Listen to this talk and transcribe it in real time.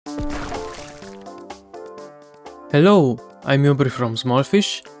Hello, I'm Yubri from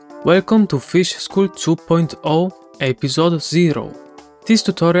Smallfish. Welcome to Fish School 2.0 Episode 0. This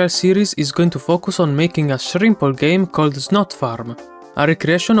tutorial series is going to focus on making a shrimple game called Snot Farm, a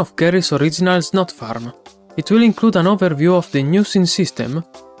recreation of Gary's original Snot Farm. It will include an overview of the new scene system,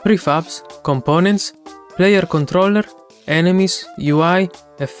 prefabs, components, player controller, enemies, UI,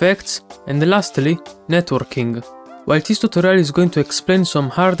 effects, and lastly, networking. While this tutorial is going to explain some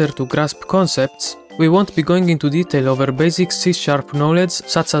harder to grasp concepts, we won't be going into detail over basic C# knowledge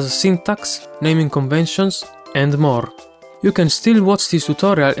such as syntax, naming conventions, and more. You can still watch this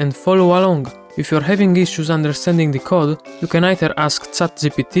tutorial and follow along. If you're having issues understanding the code, you can either ask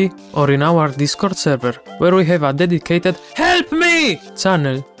ChatGPT or in our Discord server, where we have a dedicated HELP ME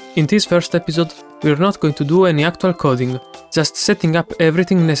channel. In this first episode, we're not going to do any actual coding, just setting up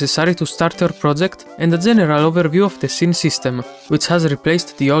everything necessary to start your project and a general overview of the scene system, which has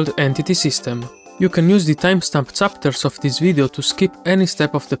replaced the old entity system. You can use the timestamp chapters of this video to skip any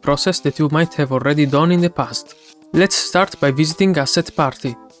step of the process that you might have already done in the past. Let's start by visiting Asset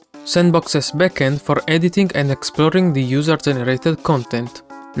Party, S&box's backend for editing and exploring the user-generated content.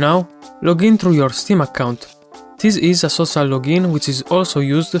 Now, log in through your Steam account. This is a social login which is also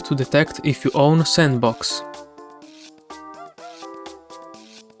used to detect if you own S&box.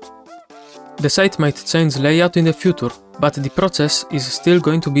 The site might change layout in the future, but the process is still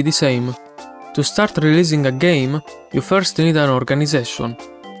going to be the same. To start releasing a game, you first need an organization.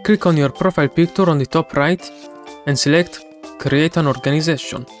 Click on your profile picture on the top right and select Create an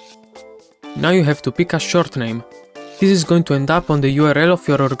organization. Now you have to pick a short name. This is going to end up on the URL of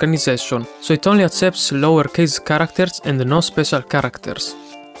your organization, so it only accepts lowercase characters and no special characters.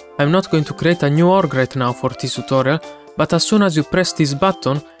 I'm not going to create a new org right now for this tutorial, but as soon as you press this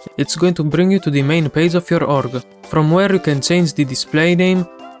button, it's going to bring you to the main page of your org, from where you can change the display name,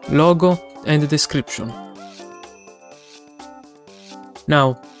 logo, and description.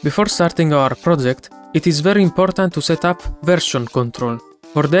 Now, before starting our project, it is very important to set up version control.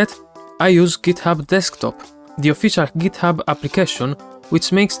 For that, I use GitHub Desktop, the official GitHub application,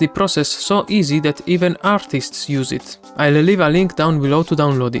 which makes the process so easy that even artists use it. I'll leave a link down below to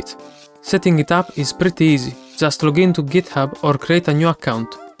download it. Setting it up is pretty easy, just log into GitHub or create a new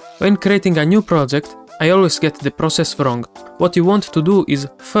account. When creating a new project, I always get the process wrong. What you want to do is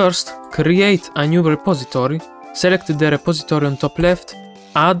first create a new repository, select the repository on top left,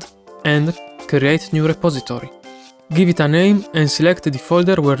 add, and create new repository. Give it a name and select the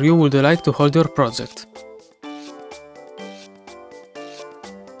folder where you would like to hold your project.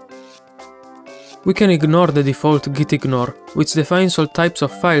 We can ignore the default gitignore, which defines all types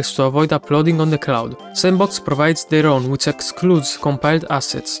of files to avoid uploading on the cloud. S&box provides their own, which excludes compiled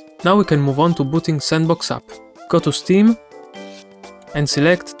assets. Now we can move on to booting S&box up. Go to Steam and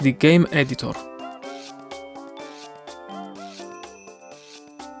select the game editor.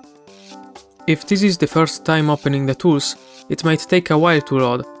 If this is the first time opening the tools, it might take a while to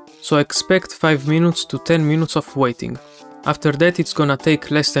load, so expect 5 minutes to 10 minutes of waiting. After that, it's gonna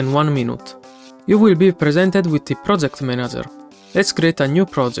take less than 1 minute. You will be presented with the project manager. Let's create a new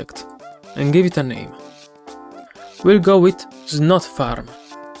project and give it a name. We'll go with Snot Farm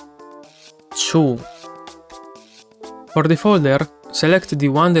 2. For the folder, select the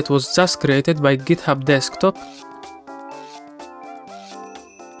one that was just created by GitHub Desktop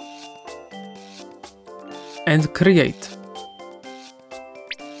and create.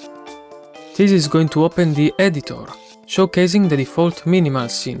 This is going to open the editor, showcasing the default minimal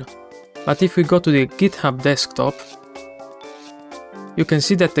scene. But if we go to the GitHub Desktop, you can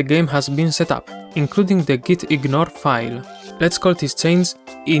see that the game has been set up, including the gitignore file. Let's call this change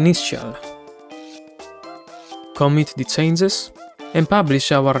initial. Commit the changes and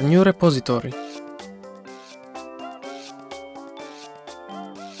publish our new repository.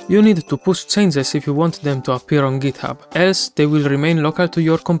 You need to push changes if you want them to appear on GitHub, else they will remain local to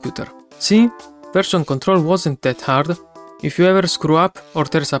your computer. See? Version control wasn't that hard. If you ever screw up or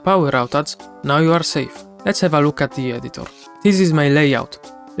there's a power outage, now you are safe. Let's have a look at the editor. This is my layout.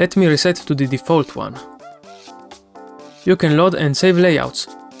 Let me reset to the default one. You can load and save layouts.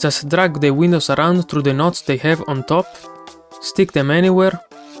 Just drag the windows around through the nodes they have on top, stick them anywhere,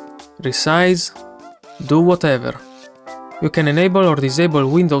 resize, do whatever. You can enable or disable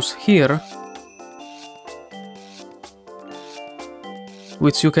windows here,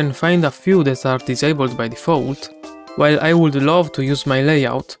 which you can find a few that are disabled by default. While I would love to use my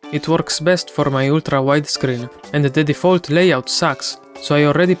layout, it works best for my ultra-wide screen, and the default layout sucks, so I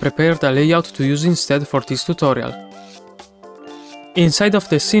already prepared a layout to use instead for this tutorial. Inside of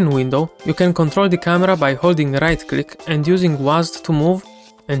the scene window, you can control the camera by holding right-click and using WASD to move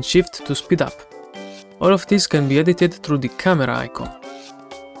and Shift to speed up. All of these can be edited through the camera icon.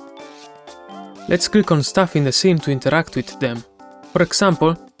 Let's click on stuff in the scene to interact with them. For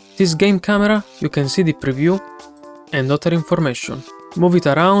example, this game camera, you can see the preview and other information. Move it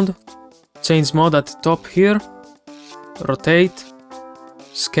around, change mode at the top here, rotate,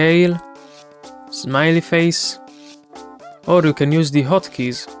 scale, smiley face, or you can use the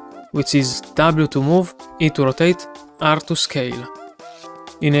hotkeys, which is W to move, E to rotate, R to scale.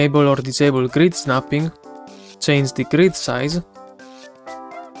 Enable or disable grid snapping, change the grid size,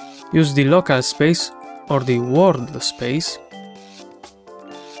 use the local space or the world space,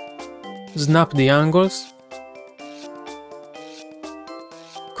 snap the angles,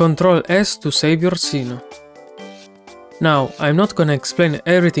 Ctrl S to save your scene. Now, I'm not gonna explain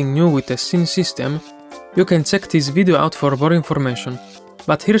everything new with the scene system, you can check this video out for more information,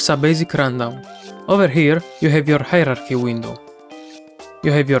 but here's a basic rundown. Over here, you have your hierarchy window.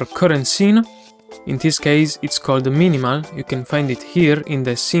 You have your current scene, in this case it's called minimal, you can find it here in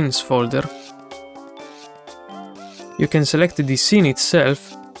the scenes folder. You can select the scene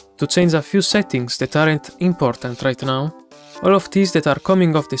itself to change a few settings that aren't important right now. All of these that are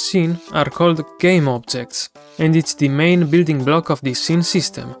coming off the scene are called GameObjects, and it's the main building block of the scene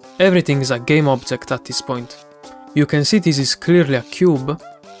system. Everything is a GameObject at this point. You can see this is clearly a cube,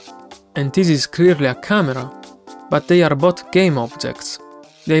 and this is clearly a camera, but they are both GameObjects.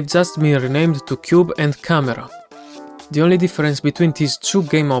 They've just been renamed to cube and camera. The only difference between these two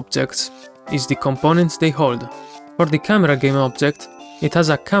GameObjects is the components they hold. For the camera GameObject, it has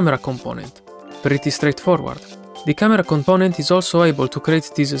a camera component. Pretty straightforward. The camera component is also able to create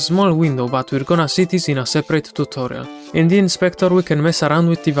this small window, but we're gonna see this in a separate tutorial. In the inspector we can mess around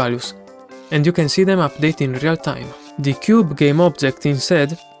with the values, and you can see them update in real time. The cube GameObject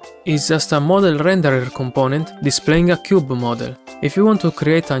instead is just a model renderer component displaying a cube model. If you want to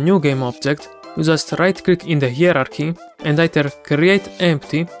create a new GameObject, you just right click in the hierarchy and either create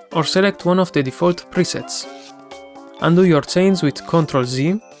empty or select one of the default presets. Undo your change with Ctrl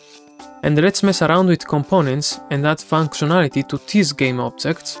Z, and let's mess around with components and add functionality to these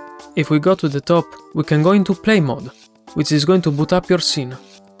GameObjects. If we go to the top, we can go into play mode, which is going to boot up your scene.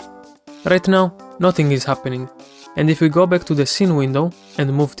 Right now, nothing is happening, and if we go back to the scene window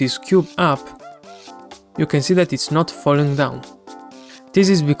and move this cube up, you can see that it's not falling down. This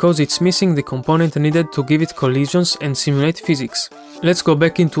is because it's missing the component needed to give it collisions and simulate physics. Let's go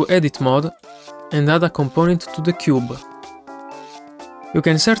back into edit mode and add a component to the cube. You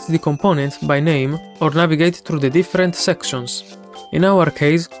can search the component by name or navigate through the different sections. In our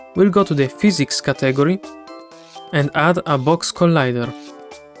case, we'll go to the physics category and add a box collider,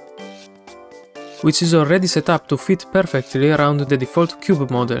 which is already set up to fit perfectly around the default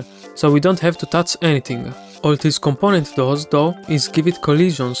cube model, so we don't have to touch anything. All this component does, though, is give it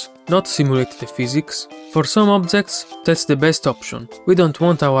collisions, not simulate the physics. For some objects, that's the best option. We don't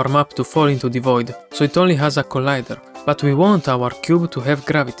want our map to fall into the void, so it only has a collider, but we want our cube to have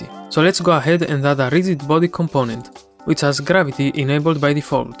gravity. So let's go ahead and add a rigid body component, which has gravity enabled by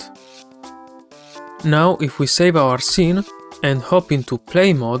default. Now, if we save our scene and hop into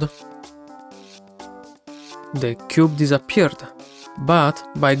play mode, the cube disappeared. But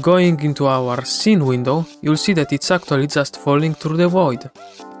by going into our scene window, you'll see that it's actually just falling through the void.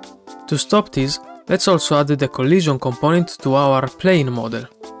 To stop this, let's also add the collision component to our plane model.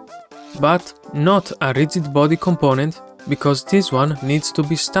 But not a rigid body component, because this one needs to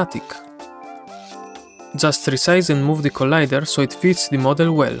be static. Just resize and move the collider so it fits the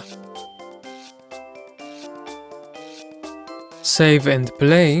model well. Save and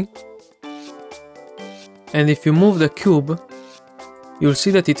play. And if you move the cube, you'll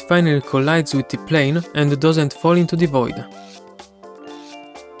see that it finally collides with the plane and doesn't fall into the void.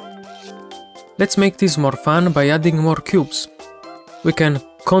 Let's make this more fun by adding more cubes. We can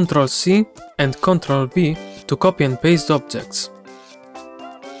Ctrl C and Ctrl V to copy and paste objects.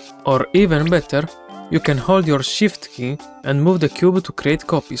 Or even better, you can hold your Shift key and move the cube to create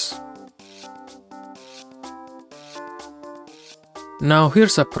copies. Now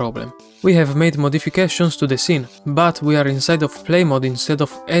here's a problem. We have made modifications to the scene, but we are inside of play mode instead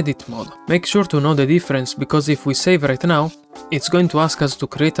of edit mode. Make sure to know the difference, because if we save right now, it's going to ask us to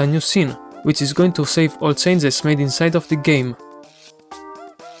create a new scene, which is going to save all changes made inside of the game.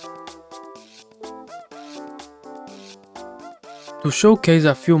 To showcase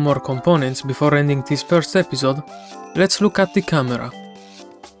a few more components before ending this first episode, let's look at the camera.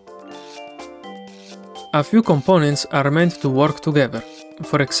 A few components are meant to work together.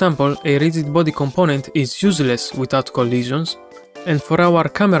 For example, a rigid body component is useless without collisions, and for our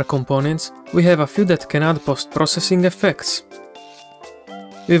camera components, we have a few that can add post-processing effects.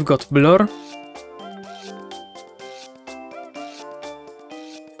 We've got blur,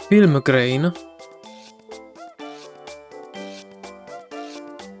 film grain,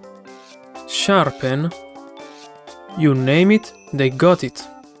 sharpen, you name it, they got it.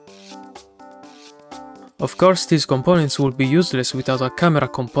 Of course, these components would be useless without a camera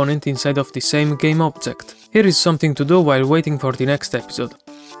component inside of the same game object. Here is something to do while waiting for the next episode.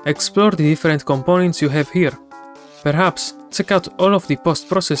 Explore the different components you have here. Perhaps check out all of the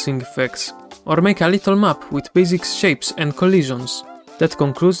post-processing effects, or make a little map with basic shapes and collisions. That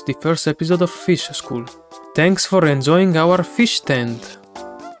concludes the first episode of Fish School. Thanks for enjoying our fish tent!